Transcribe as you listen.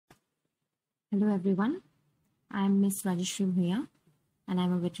Hello everyone, I am Miss Rajeshri Bhuya and I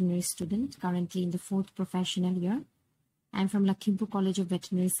am a veterinary student currently in the 4th professional year. I am from Lakhimpur College of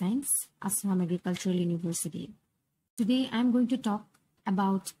Veterinary Science, Assam Agricultural University. Today I am going to talk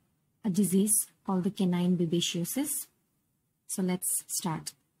about a disease called the canine babesiosis. So let's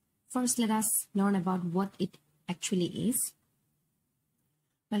start. First, let us learn about what it actually is.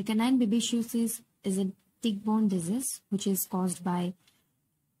 Well, canine babesiosis is a tick-borne disease which is caused by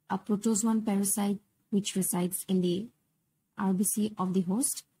a protozoan parasite which resides in the RBC of the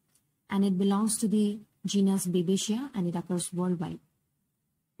host, and it belongs to the genus Babesia and it occurs worldwide.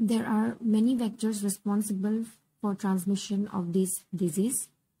 There are many vectors responsible for transmission of this disease,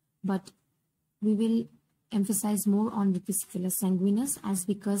 but we will emphasize more on Ripicephalus sanguinus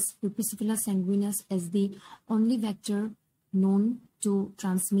because Ripicephalus sanguinus is the only vector known to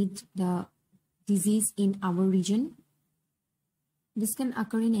transmit the disease in our region. This can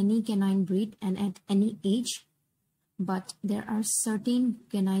occur in any canine breed and at any age, but there are certain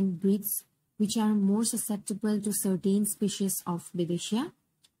canine breeds which are more susceptible to certain species of Babesia.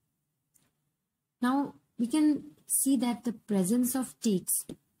 Now, we can see that the presence of ticks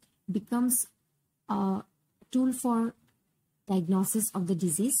becomes a tool for diagnosis of the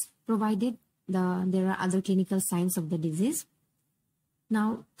disease, provided there are other clinical signs of the disease.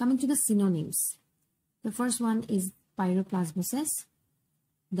 Now, coming to the synonyms. The first one is pyroplasmosis.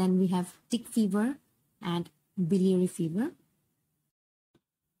 Then we have tick fever and biliary fever.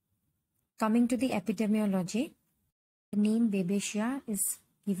 Coming to the epidemiology, the name Babesia is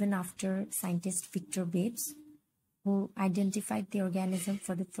given after scientist Victor Babes, who identified the organism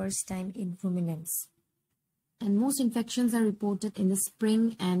for the first time in ruminants. And most infections are reported in the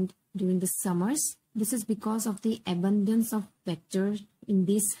spring and during the summers. This is because of the abundance of vectors in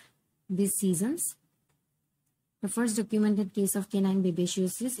these seasons. The first documented case of canine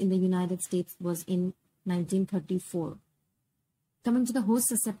babesiosis in the United States was in 1934. Coming to the host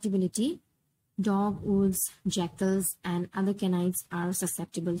susceptibility, dog, wolves, jackals, and other canines are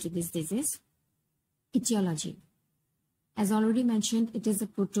susceptible to this disease. Etiology. As already mentioned, it is a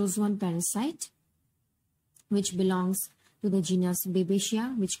protozoan parasite which belongs to the genus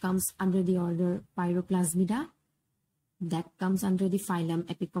Babesia, which comes under the order Pyroplasmida, that comes under the phylum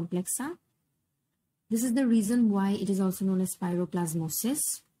Epicomplexa. This is the reason why it is also known as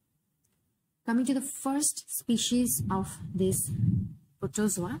pyroplasmosis. Coming to the first species of this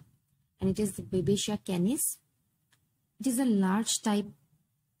protozoa, and it is the Babesia canis. It is a large type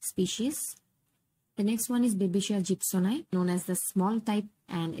species. The next one is Babesia gibsoni, known as the small type,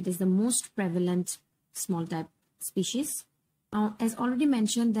 and it is the most prevalent small type species. Now, as already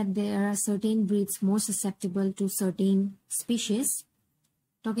mentioned, that there are certain breeds more susceptible to certain species.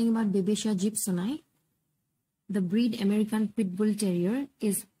 Talking about Babesia gibsoni, the breed American Pit Bull Terrier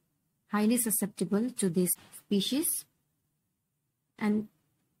is highly susceptible to this species. And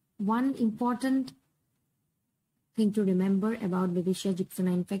one important thing to remember about Babesia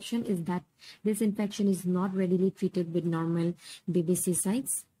gibsoni infection is that this infection is not readily treated with normal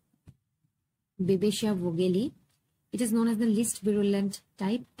babesicides. Babesia vogeli, it is known as the least virulent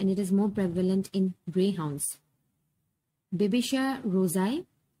type and it is more prevalent in greyhounds. Babesia rosei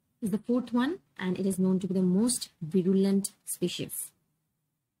is the fourth one and it is known to be the most virulent species.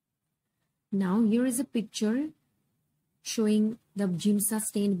 Now here is a picture showing the Giemsa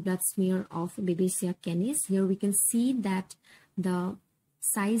stained blood smear of Babesia canis. Here we can see that the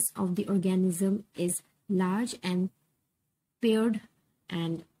size of the organism is large and paired,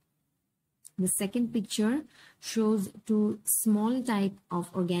 and the second picture shows two small type of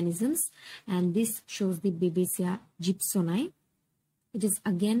organisms, and this shows the Babesia gibsoni. It is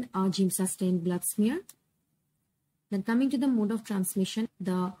again a Giemsa stained blood smear. Then coming to the mode of transmission,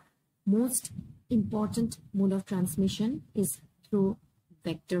 the most important mode of transmission is through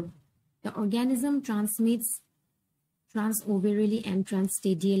vector. The organism transmits transovarily and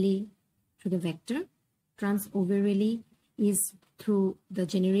transstadially through the vector. Transovarily is through the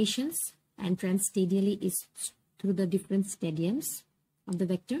generations and transstadially is through the different stadiums of the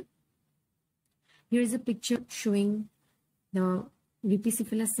vector. Here is a picture showing the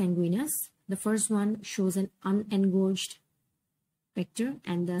Ripicephalus sanguinus. The first one shows an unengorged vector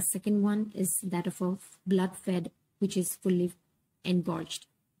and the second one is that of a blood-fed which is fully engorged.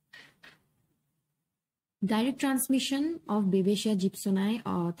 Direct transmission of Babesia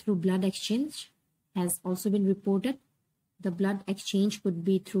gibsoni through blood exchange has also been reported. The blood exchange could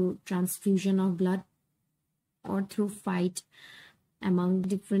be through transfusion of blood or through fight among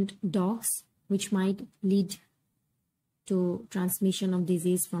different dogs, which might lead to transmission of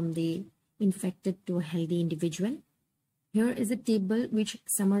disease from the infected to a healthy individual. Here is a table which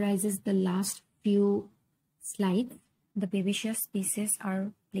summarizes the last few slides. The Babesia species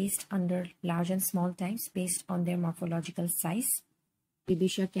are placed under large and small types based on their morphological size.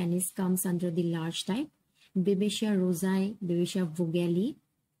 Babesia canis comes under the large type. Babesia rosei, Babesia vogeli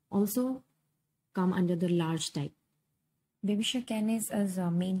also come under the large type. Babesia canis is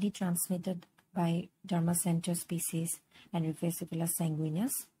mainly transmitted by Dermacenter species and Rhipicephalus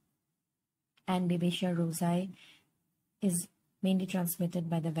sanguineus, and Babesia rosei is mainly transmitted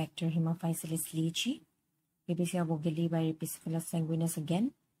by the vector Haemaphysalis leachi, Babesia vogeli by Rhipicephalus sanguineus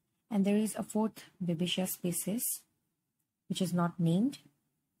again, and there is a fourth Babesia species which is not named,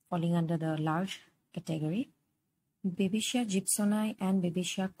 falling under the large category. Babesia gibsoni and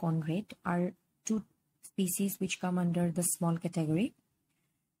Babesia conrad are two species which come under the small category.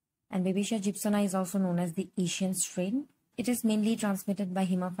 And Babesia gibsoni is also known as the Asian strain. It is mainly transmitted by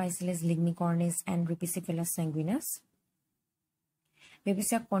Haemaphysalis lignicornis and Rhipicephalus sanguineus.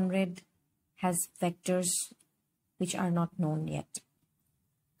 Babesia conrad has vectors which are not known yet.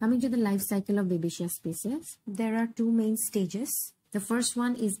 Coming to the life cycle of Babesia species, there are two main stages. The first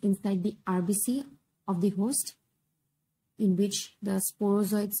one is inside the RBC of the host, in which the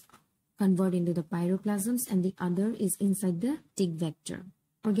sporozoites convert into the pyroplasms, and the other is inside the tick vector.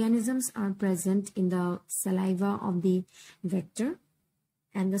 Organisms are present in the saliva of the vector,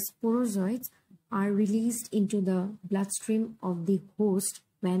 and the sporozoites are released into the bloodstream of the host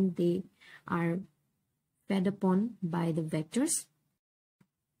when they are fed upon by the vectors.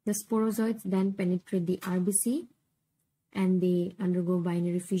 The sporozoites then penetrate the RBC and they undergo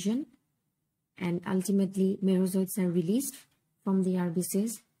binary fission, and ultimately merozoites are released from the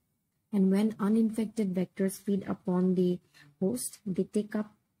RBCs. And when uninfected vectors feed upon the host, they take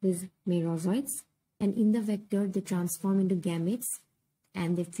up these merozoites, and in the vector they transform into gametes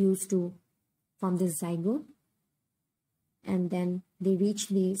and they fuse to form the zygote, and then they reach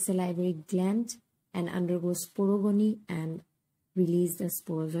the salivary gland and undergo sporogony and release the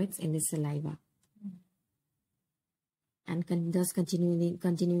sporozoites in the saliva, and thus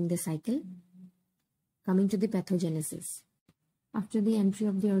continuing the cycle. Coming to the pathogenesis. After the entry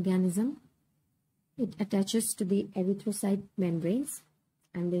of the organism, it attaches to the erythrocyte membranes,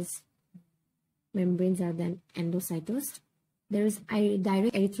 and these membranes are then endocytosed. There is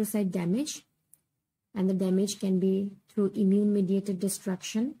direct erythrocyte damage, and the damage can be through immune-mediated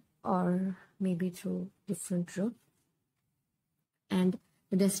destruction or maybe through different route. And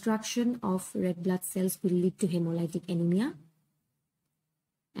the destruction of red blood cells will lead to hemolytic anemia,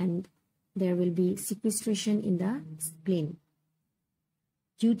 and there will be sequestration in the spleen.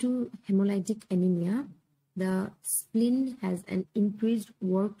 Due to hemolytic anemia, the spleen has an increased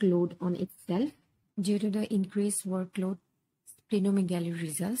workload on itself. Due to the increased workload, splenomegaly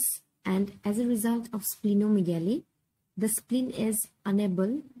results. And as a result of splenomegaly, the spleen is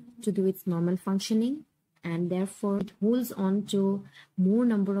unable to do its normal functioning, and therefore it holds on to more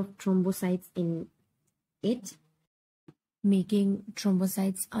number of thrombocytes in it, making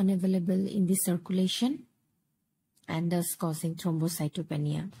thrombocytes unavailable in the circulation and thus causing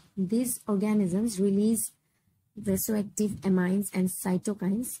thrombocytopenia. These organisms release vasoactive amines and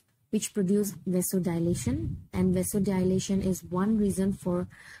cytokines which produce vasodilation, and vasodilation is one reason for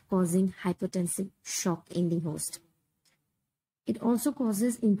causing hypotensive shock in the host. It also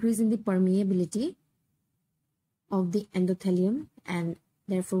causes increase in the permeability of the endothelium, and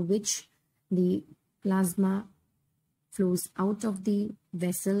therefore which the plasma flows out of the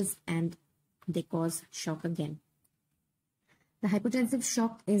vessels and they cause shock again. The hypotensive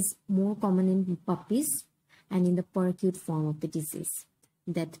shock is more common in puppies and in the peracute form of the disease.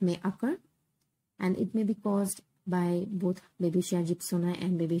 Death may occur, and it may be caused by both Babesia gibsoni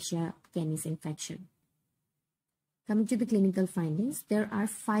and Babesia canis infection. Coming to the clinical findings, there are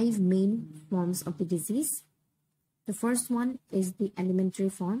 5 main forms of the disease. The first one is the alimentary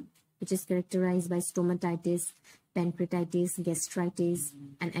form, which is characterized by stomatitis, pancreatitis, gastritis,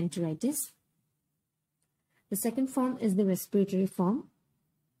 and enteritis. The second form is the respiratory form,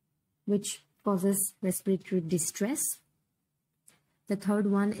 which causes respiratory distress. The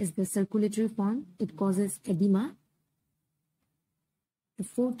third one is the circulatory form. It causes edema. The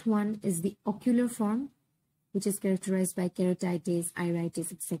fourth one is the ocular form, which is characterized by keratitis,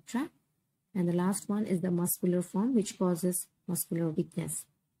 iritis, etc. And the last one is the muscular form, which causes muscular weakness.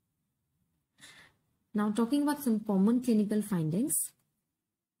 Now, talking about some common clinical findings.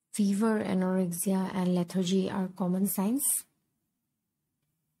 Fever, anorexia, and lethargy are common signs.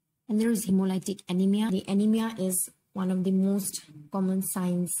 And there is hemolytic anemia. The anemia is one of the most common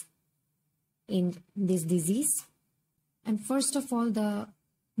signs in this disease. And first of all, the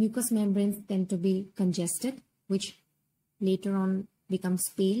mucous membranes tend to be congested, which later on becomes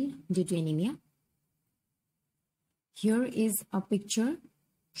pale due to anemia. Here is a picture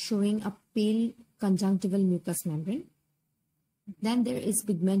showing a pale conjunctival mucous membrane. Then there is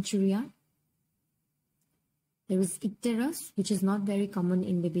pigmenturia. There is icterus, which is not very common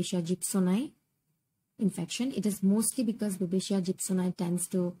in Babesia gibsoni infection. It is mostly because Babesia gibsoni tends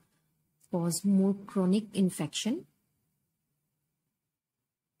to cause more chronic infection.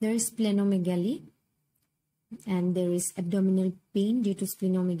 There is splenomegaly, and there is abdominal pain due to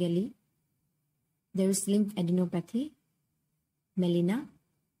splenomegaly. There is lymphadenopathy, melena,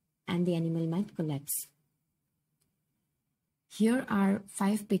 and the animal might collapse. Here are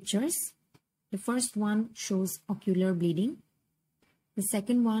 5 pictures. The first one shows ocular bleeding. The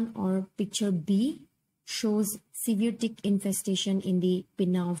second one, or picture B, shows severe tick infestation in the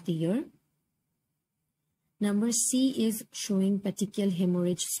pinna of the ear. Number C is showing petechial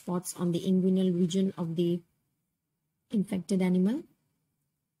hemorrhage spots on the inguinal region of the infected animal.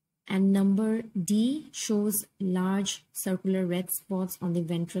 And number D shows large circular red spots on the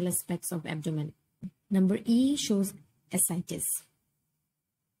ventral aspects of abdomen. Number E shows ascites.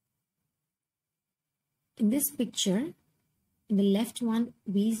 In this picture, in the left one,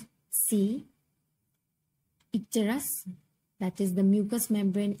 we see icterus, that is the mucous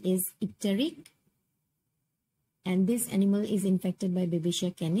membrane is icteric, and this animal is infected by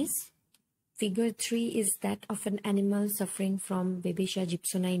Babesia canis. Figure 3 is that of an animal suffering from Babesia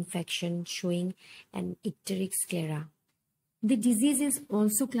gibsoni infection showing an icteric sclera. The disease is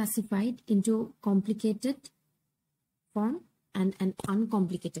also classified into complicated form and an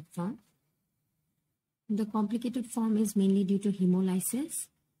uncomplicated form. The complicated form is mainly due to hemolysis,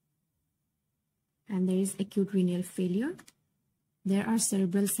 and there is acute renal failure. There are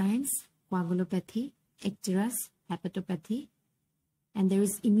cerebral signs, coagulopathy, icterus, hepatopathy, and there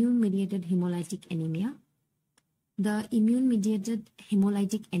is immune-mediated hemolytic anemia. The immune-mediated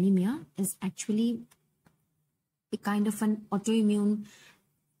hemolytic anemia is actually a kind of an autoimmune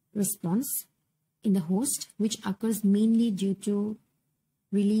response in the host, which occurs mainly due to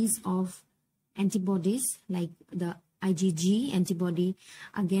release of antibodies like the IgG antibody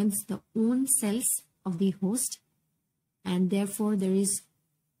against the own cells of the host, and therefore there is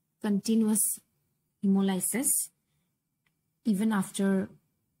continuous hemolysis. Even after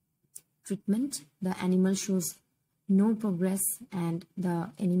treatment, the animal shows no progress and the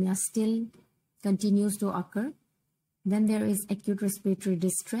anemia still continues to occur. Then there is acute respiratory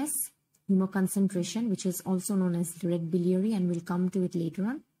distress, hemoconcentration, which is also known as red biliary, and we'll come to it later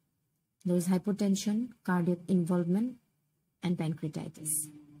on. There is hypotension, cardiac involvement, and pancreatitis.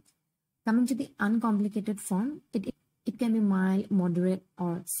 Coming to the uncomplicated form, it can be mild, moderate,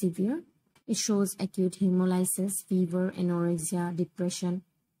 or severe. It shows acute hemolysis, fever, anorexia, depression,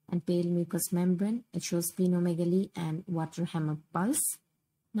 and pale mucous membrane. It shows splenomegaly and water hammer pulse.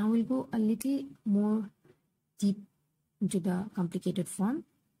 Now we'll go a little more deep into the complicated form,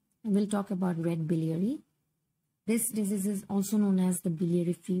 and we'll talk about red biliary. This disease is also known as the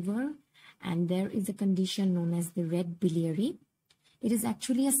biliary fever, and there is a condition known as the red biliary. It is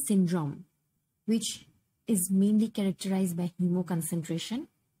actually a syndrome which is mainly characterized by hemoconcentration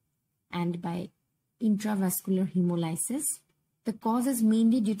and by intravascular hemolysis. The cause is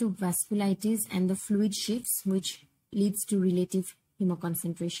mainly due to vasculitis and the fluid shifts, which leads to relative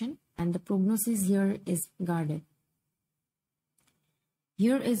hemoconcentration, and the prognosis here is guarded.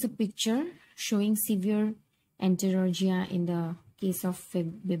 Here is a picture showing severe enterorrhea in the case of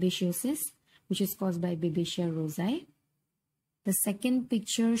babesiosis, which is caused by Babesia rosei. The second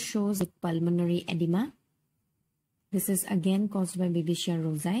picture shows pulmonary edema. This is again caused by Babesia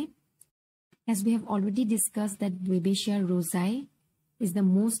rosei. As we have already discussed that Babesia rosei is the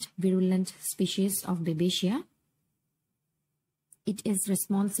most virulent species of Babesia. It is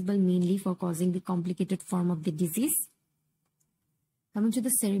responsible mainly for causing the complicated form of the disease. Coming to the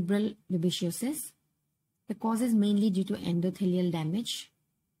cerebral babesiosis, the cause is mainly due to endothelial damage,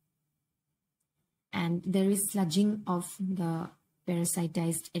 and there is sludging of the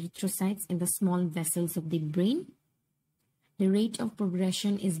parasitized erythrocytes in the small vessels of the brain. The rate of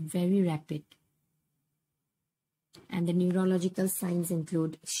progression is very rapid, and the neurological signs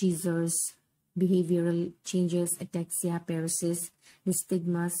include seizures, behavioral changes, ataxia, paresis,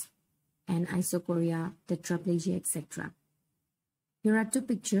 nystagmus, and isochoria, tetraplegia, etc. Here are 2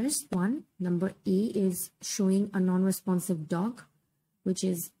 pictures. One, number A, is showing a non-responsive dog, which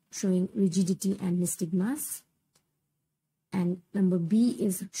is showing rigidity and nystagmus. And number B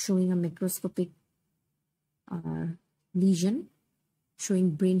is showing a macroscopic lesion,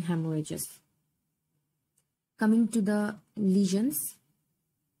 showing brain hemorrhages. Coming to the lesions,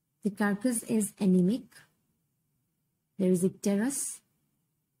 the carcass is anemic. there is icterus,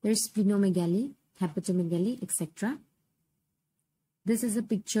 there is splenomegaly, hepatomegaly, etc. This is a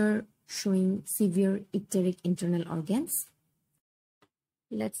picture showing severe icteric internal organs.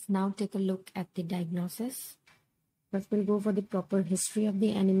 Let's now take a look at the diagnosis. First, we'll go for the proper history of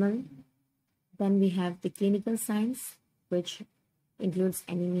the animal. Then we have the clinical signs, which includes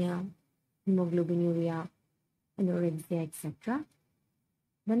anemia, hemoglobinuria, anorexia, etc.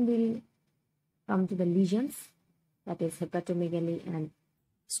 Then we'll come to the lesions, that is hepatomegaly and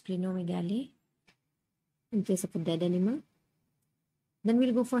splenomegaly in case of a dead animal. Then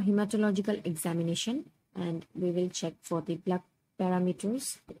we'll go for hematological examination and we will check for the blood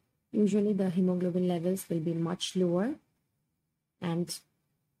parameters. Usually the hemoglobin levels will be much lower and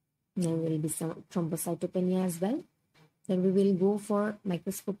there will be some thrombocytopenia as well. Then we will go for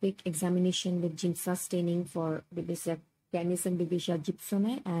microscopic examination with Giemsa staining for Babesia canis and Babesia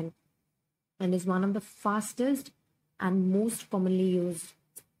gibsoni, and is one of the fastest and most commonly used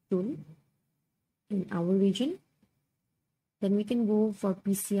tool in our region. Then we can go for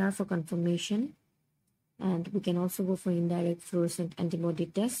PCR for confirmation, and we can also go for indirect fluorescent antibody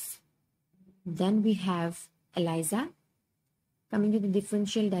tests. Then we have ELISA. Coming to the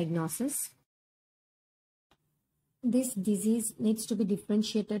differential diagnosis, this disease needs to be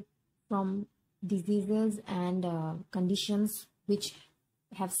differentiated from diseases and conditions which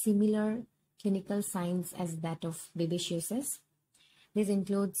have similar clinical signs as that of babesiosis. This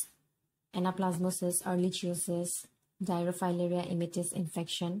includes anaplasmosis, ehrlichiosis, dirophilaria immitis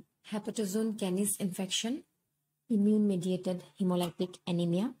infection, hepatozoon canis infection, immune-mediated hemolytic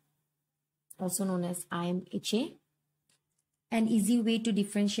anemia, also known as IMHA. An easy way to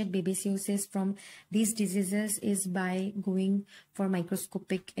differentiate babesiosis from these diseases is by going for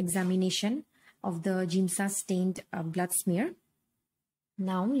microscopic examination of the Giemsa stained blood smear.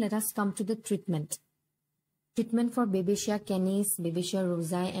 Now let us come to the treatment. Treatment for Babesia canis, Babesia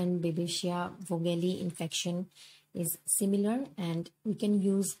rosei and Babesia vogeli infection is similar, and we can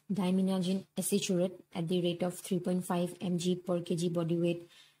use diminazine aceturate at the rate of 3.5 mg per kg body weight,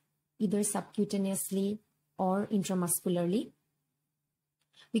 either subcutaneously or intramuscularly.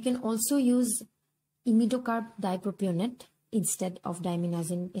 We can also use imidocarb dipropionate instead of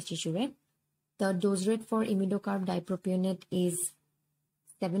diminazine aceturate. The dose rate for imidocarb dipropionate is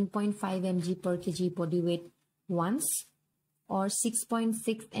 7.5 mg per kg body weight once, or 6.6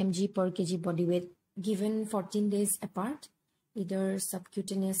 mg per kg body weight given 14 days apart, either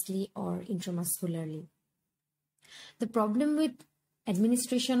subcutaneously or intramuscularly. The problem with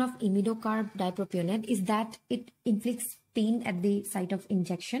administration of imidocarb dipropionate is that it inflicts pain at the site of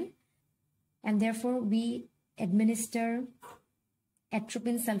injection, and therefore we administer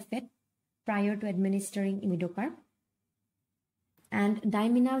atropine sulfate prior to administering imidocarb. And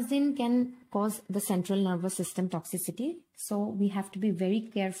diminazine can cause the central nervous system toxicity, so we have to be very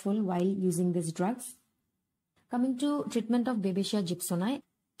careful while using these drugs. Coming to treatment of Babesia gibsoni,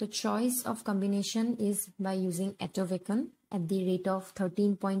 the choice of combination is by using atovecon at the rate of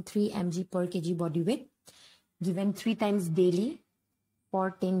 13.3 mg per kg body weight, given 3 times daily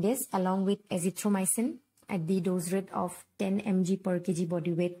for 10 days, along with azithromycin at the dose rate of 10 mg per kg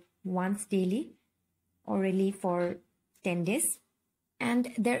body weight once daily, orally for 10 days.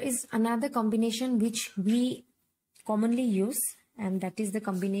 And there is another combination which we commonly use, and that is the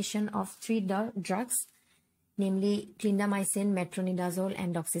combination of 3 drugs, namely clindamycin, metronidazole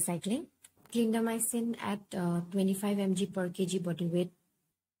and doxycycline. Clindamycin at 25 mg per kg body weight,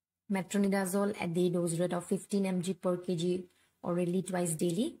 metronidazole at the dose rate of 15 mg per kg orally twice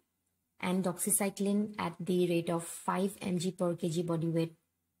daily, and doxycycline at the rate of 5 mg per kg body weight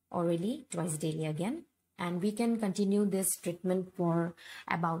orally twice daily again. And we can continue this treatment for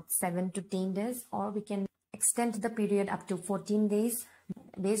about 7 to 10 days, or we can extend the period up to 14 days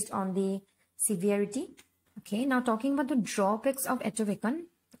based on the severity. Okay, now talking about the drawbacks of atovecon.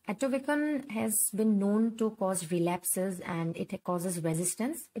 Atovecon has been known to cause relapses and it causes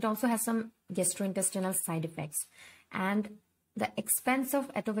resistance. It also has some gastrointestinal side effects, and the expense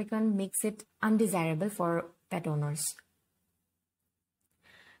of atovecon makes it undesirable for pet owners.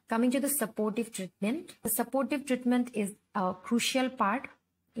 Coming to the supportive treatment. The supportive treatment is a crucial part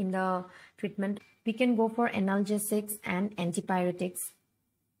in the treatment. We can go for analgesics and antipyretics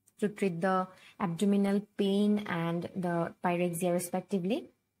to treat the abdominal pain and the pyrexia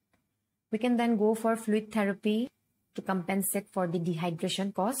respectively. We can then go for fluid therapy to compensate for the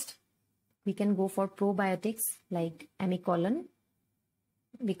dehydration caused. We can go for probiotics like amicolon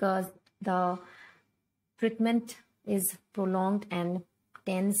because the treatment is prolonged and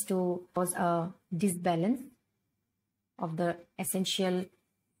tends to cause a disbalance of the essential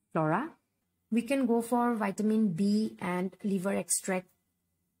flora. We can go for vitamin B and liver extract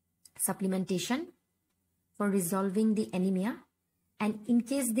supplementation for resolving the anemia. And in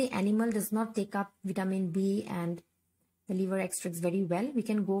case the animal does not take up vitamin B and the liver extracts very well, we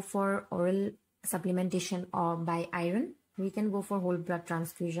can go for oral supplementation or by iron. We can go for whole blood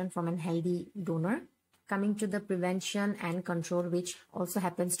transfusion from a healthy donor. Coming to the prevention and control, which also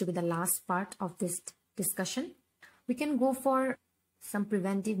happens to be the last part of this discussion, we can go for some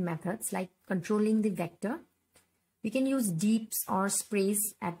preventive methods like controlling the vector. We can use deeps or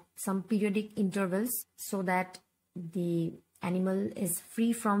sprays at some periodic intervals so that the animal is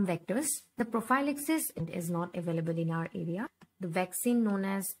free from vectors. The prophylaxis is not available in our area. The vaccine known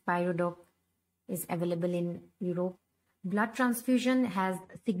as Pyrodoc is available in Europe. Blood transfusion has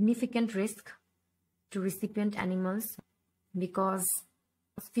significant risk to recipient animals because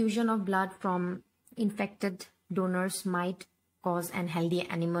transfusion of blood from infected donors might cause an healthy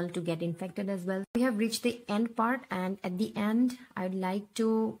animal to get infected as well. We have reached the end part, and at the end I'd like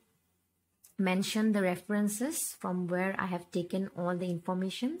to mention the references from where I have taken all the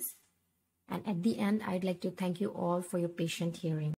informations, and at the end I'd like to thank you all for your patient hearing.